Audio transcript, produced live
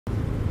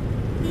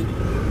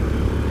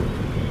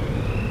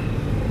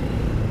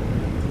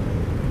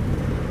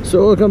So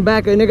welcome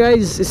back,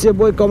 guys. It's your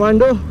boy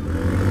Commando.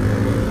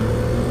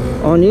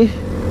 Ani,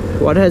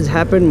 what has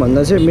happened?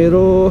 Bhanda चाहिँ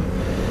मेरो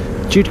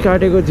chit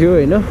काटेको थियो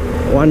हैन,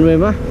 one way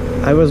मा.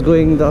 I was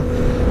going the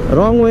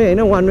wrong way हैन,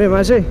 one way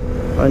मा चाहिँ.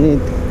 अनि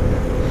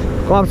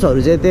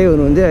कप्सहरु चाहिँ त्यही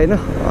हुनुहुन्थ्यो हैन.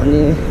 अनि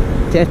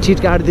त्यहाँ चिट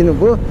काट्दिनु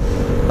भयो.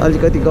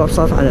 अलिकति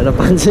गफसफ हानेर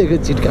 500 को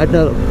चिट काट्न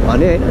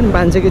भने हैन, अनि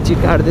 500 को चिट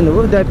काट्दिनु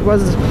भयो. That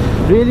was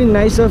really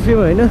nice of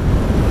you हैन.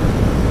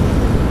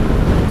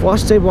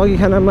 फर्स्ट चाहिँ बगी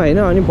खानामा हैन,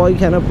 अनि बगी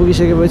खाना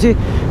पुगिसकेपछि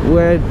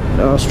we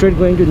are straight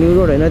going to New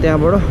Road हैन,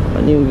 त्यहाँबाट.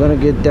 अनि we gonna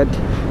get that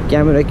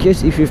camera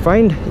case if we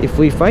find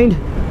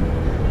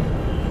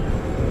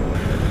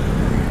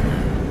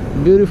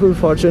beautiful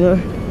Fortuner.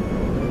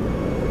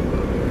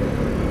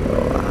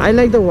 I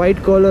like the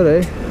white color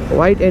है,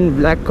 white and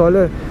black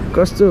color.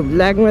 कस्तो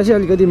black मा चाहिँ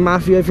अलिकति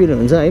माफिया फिल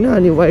हुन्छ हैन,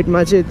 अनि white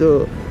मा चाहिँ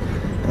त्यो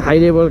high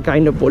level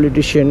kind of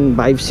politician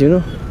vibes, you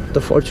know,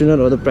 the Fortuner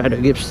or the Prado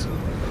gives.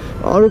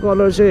 अरु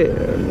कलर चाहिँ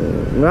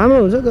राम्रो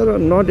हुन्छ तर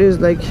not is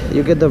like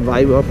you get the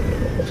vibe of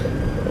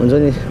हुन्छ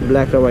नि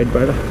black र white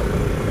बाट.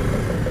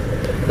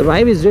 The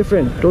vibe is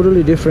different,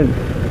 totally different.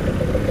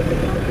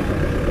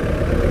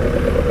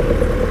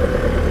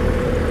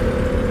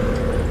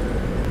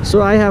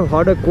 So I have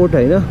heard a quote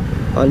हैन,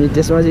 अनि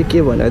त्यसमा चाहिँ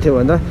के भनेको थियो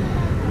भन्दा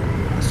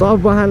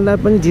सब वाहनलाई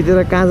पनि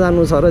जितेर कहाँ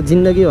जानु छ र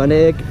जिन्दगी भने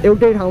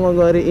एउटै ठाउँमा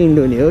गएर इन्ड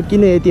हुने हो,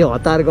 किन यति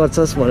हतार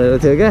गर्छस् भनेर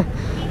थियो क्या.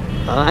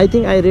 I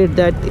think I read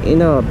that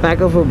in a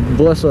back of a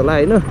bus होला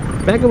हैन,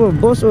 back of a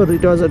bus or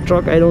it was a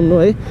truck, I don't know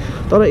है,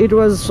 तर it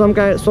was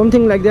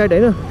something like that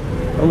हैन.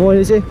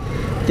 मैले चाहिँ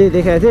त्यही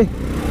देखाएको थिएँ.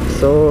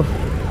 सो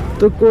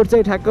त्यो कोड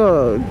चाहिँ ठ्याक्क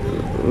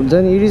हुन्छ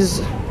नि, इट इज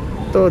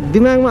त्यो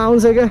दिमागमा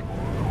आउँछ क्या.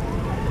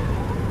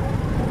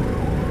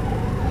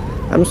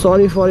 I'm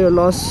sorry for your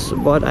loss,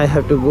 but I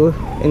have to go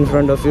in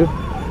front of you.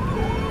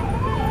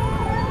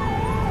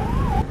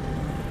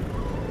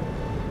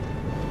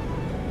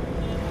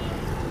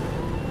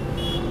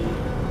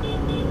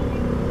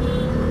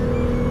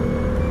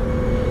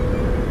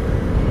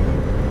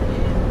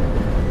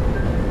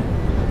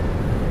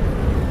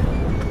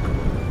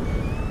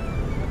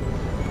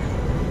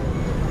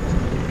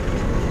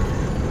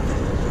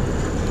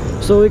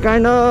 So we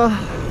kind of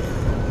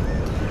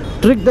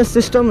trick the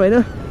system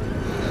हैन,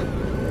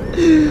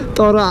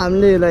 तर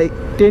हामीले like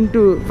 10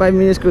 to 5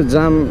 minutes को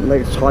जाम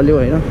like छल्यो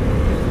हैन.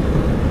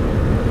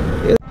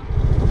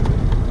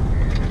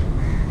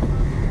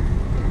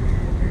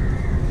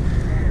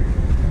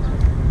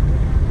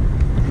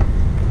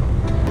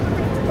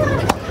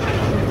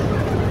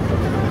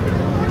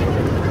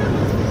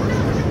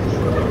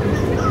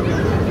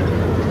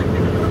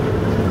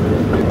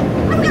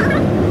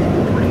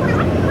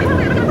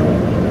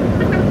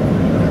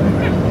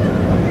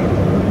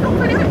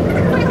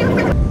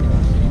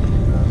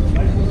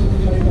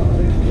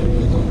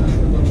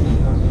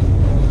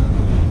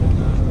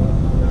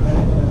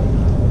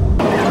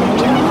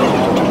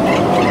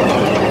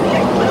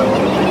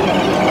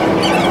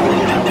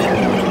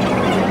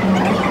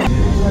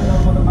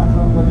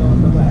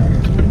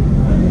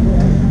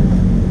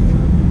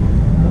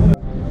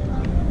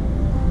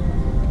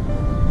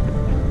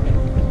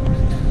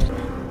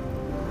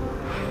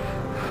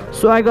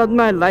 So I got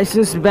my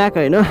license back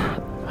हैन.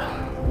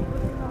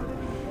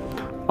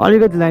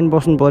 अलिकति line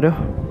बस्नु पर्यो.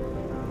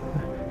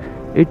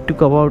 It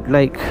took about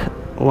like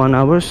 1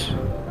 hour.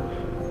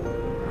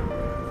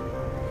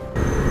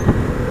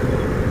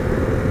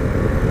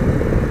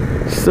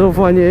 So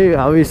funny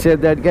how he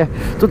said that क्या.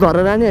 त्यो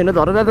धरला नि हैन,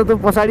 धरला त त्यो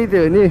पछाडी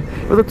थियो नि,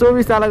 त्यो त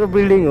 24 तलाको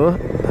बिल्डिङ हो.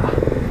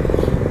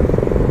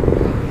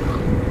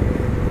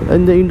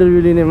 अनि त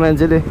इन्टरभ्यु लिने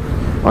मान्छेले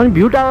अनि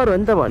भ्यू टावर हो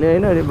नि त भन्यो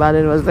हैन. अरे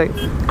बालेनमा चाहिँ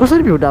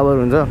कसरी भ्यू टावर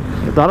हुन्छ,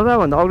 धरला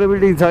भन्दा अग्लो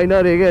बिल्डिङ छैन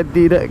अरे क्या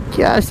तिर.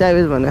 क्या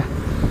स्यावेज भने.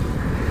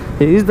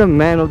 He is the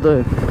man of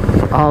the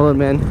hour,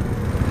 man.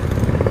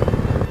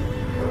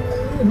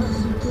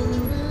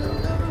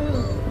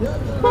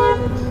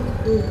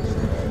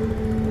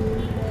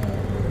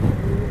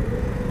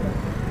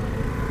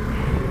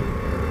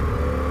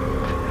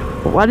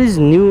 What is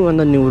new on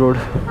the new road?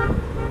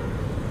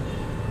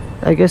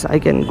 I guess I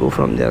can go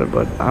from there,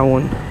 but I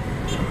won't.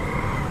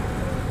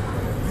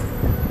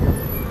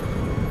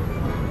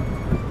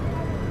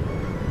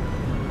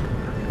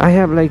 I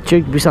have like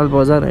checked Vishal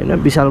Bazar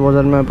हैन, Vishal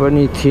Bazar मा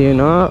पनि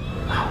थिएन.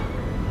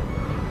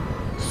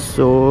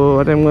 So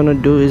what I'm gonna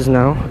do is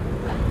now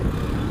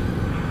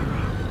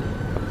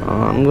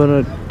I'm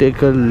gonna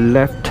take a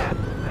left,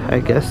 I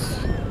guess.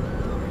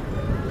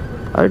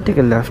 I'll take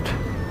a left.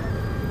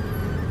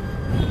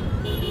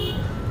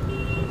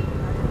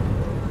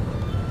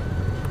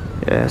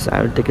 Yes,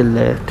 I'll take a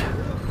left.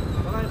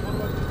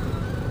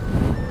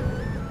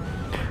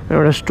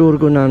 एउटा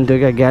स्टोरको नाम थियो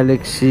क्या,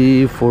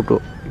 Galaxy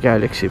Photo.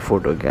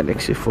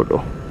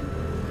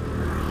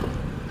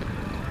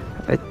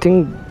 I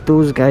think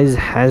those guys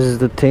has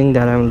the thing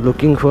that I'm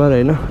looking for,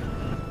 right? No.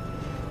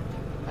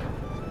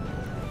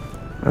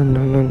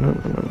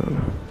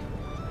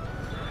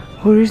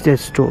 Where is that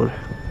store?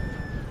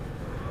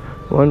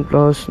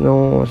 OnePlus,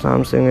 no.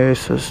 Samsung,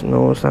 Asus,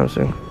 no.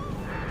 Samsung.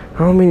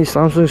 How many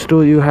Samsung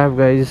stores you have,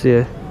 guys?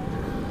 Here.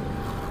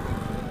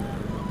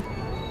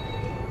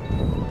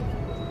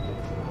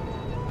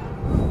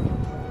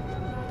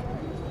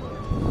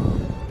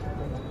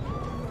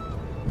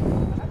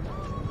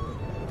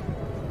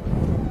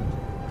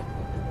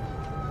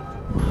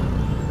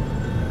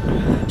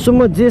 So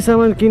म जे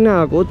सामान किन्न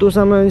आएको त्यो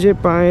सामान चाहिँ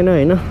पाएन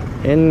होइन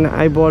and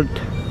I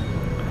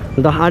but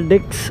the hard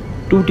disk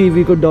 2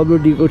 TB को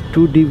WD को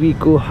 2 TB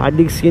को हार्ड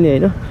डिस्क किने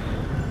होइन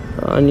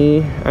अनि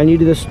आई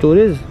निड द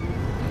स्टोरेज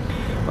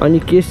अनि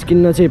केस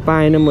किन्न चाहिँ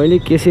पाएन मैले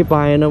केसै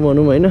पाएन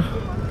भनौँ होइन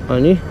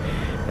अनि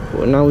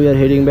now we are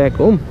heading back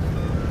home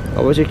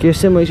अब चाहिँ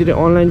केस चाहिँ म यसरी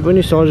अनलाइन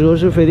पनि सर्च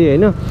गर्छु फेरि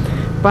होइन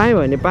पाएँ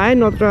भने पाएँ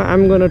नत्र आइ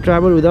am gonna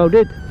travel without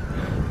it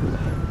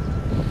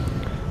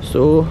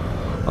so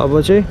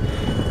अब चाहिँ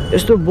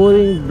यस्तो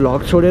बोरिङ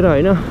भ्लग छोडेर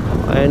होइन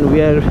and we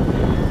are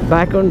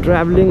back on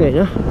travelling होइन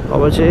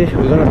अब चाहिँ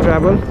we gonna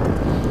travel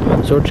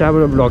so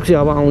travel vlog चाहिँ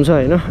अब आउँछ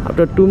होइन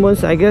after 2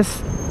 months I guess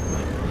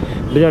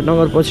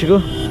Biratnagar पछिको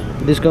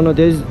this gun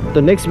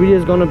the next video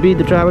is gonna be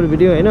the travel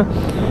video होइन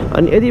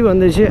अनि यति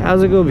भन्दै चाहिँ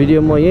आजको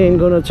भिडियो म यही एन्ड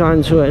गर्न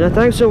चाहन्छु होइन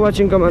thanks for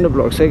watching commando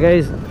vlogs है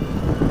गाइज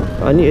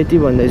अनि यति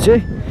भन्दै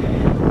चाहिँ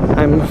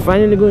I am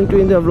finally going two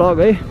in the vlog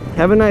है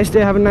have a nice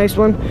day have a nice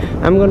one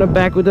I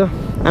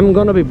am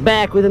gonna be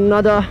back with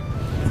another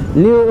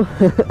new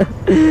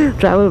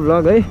travel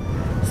vlog है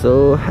so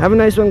have a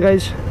nice one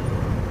guys